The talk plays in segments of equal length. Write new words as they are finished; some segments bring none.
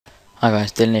Hi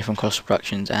guys, Dylan here from Colossal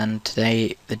Productions, and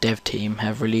today the dev team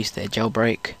have released their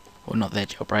jailbreak, well not their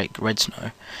jailbreak, Red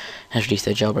Snow has released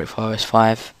their jailbreak for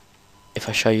iOS5. If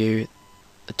I show you,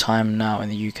 the time now in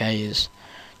the UK is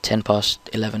 10 past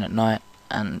 11 at night,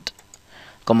 and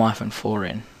got my iPhone 4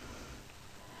 in,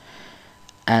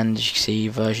 and as you can see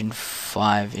version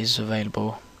 5 is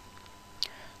available,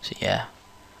 so yeah,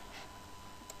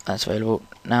 that's available.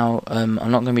 Now I'm not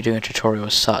going to be doing a tutorial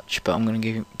as such, but I'm going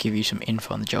to give you some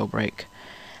info on the jailbreak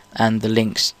and the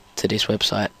links to this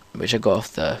website, which I got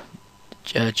off the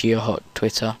GeoHot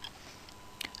Twitter.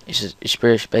 It's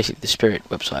basically the Spirit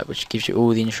website, which gives you all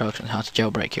the instructions how to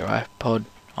jailbreak your iPod,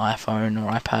 iPhone or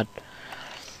iPad.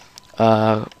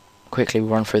 Quickly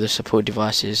we'll run through the supported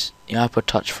devices: the iPod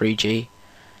Touch 3G,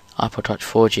 iPod Touch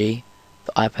 4G,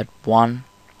 the iPad 1,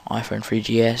 iPhone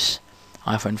 3GS,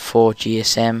 iPhone 4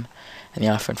 GSM, and the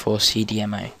iPhone 4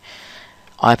 CDMA.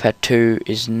 iPad 2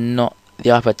 is not. The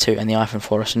iPad 2 and the iPhone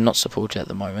 4 are not supported at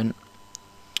the moment,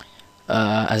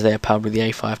 as they are powered with the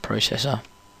A5 processor.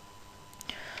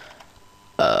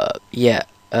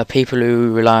 People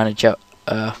who rely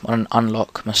on an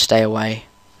unlock must stay away,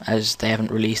 as they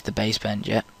haven't released the baseband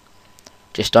yet.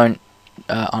 Just don't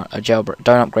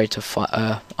upgrade to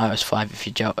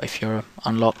iOS5 if you're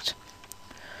unlocked.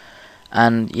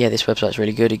 And yeah, this website's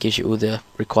really good. It gives you all the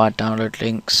required download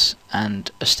links and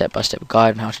a step-by-step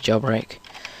guide on how to jailbreak.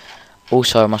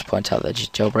 Also, I must point out that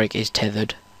jailbreak is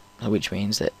tethered, which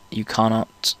means that you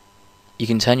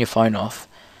can turn your phone off,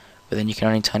 but then you can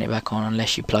only turn it back on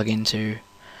unless you plug into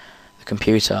the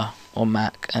computer or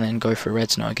Mac and then go for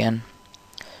Red Snow again.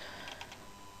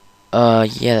 Yeah,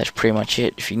 that's pretty much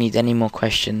it. If you need any more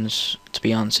questions to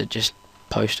be answered, just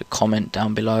post a comment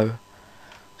down below,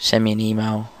 send me an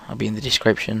email, I'll be in the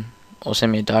description, or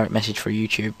send me a direct message for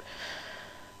YouTube.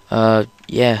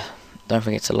 Yeah, don't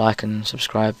forget to like and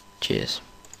subscribe. Cheers.